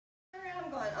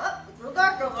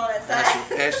on its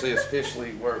side. Ashley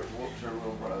officially whooped her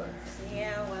little brother.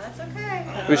 Yeah, well, that's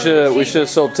okay. We should have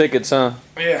sold tickets, huh?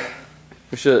 Yeah.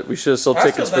 We should have sold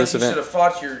tickets for this I still think you event. should have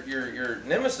fought your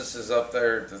nemesis up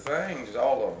there at the things,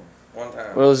 all of them, one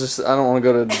time. Well, it's just I don't want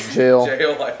to go to jail.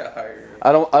 Jail like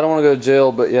I don't want to go to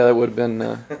jail, but yeah, that would have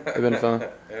been fun.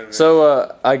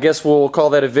 So I guess we'll call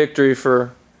that a victory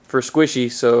for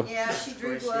Squishy. So Yeah, she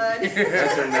drew blood. That's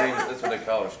her name. That's what they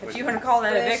call her. If you want to call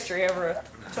that a victory over a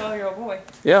 12-year-old boy.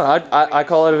 yeah, I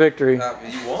call it a victory.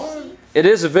 You won. It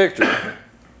is a victory.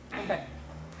 Okay.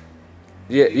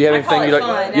 Yeah, you have anything you like?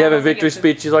 fun. You have I a don't think victory it's a-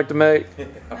 speech you'd like to make?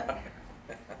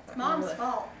 It's Mom's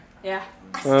fault. Yeah.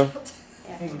 Huh?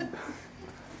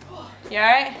 You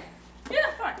alright?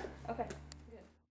 Yeah, fine.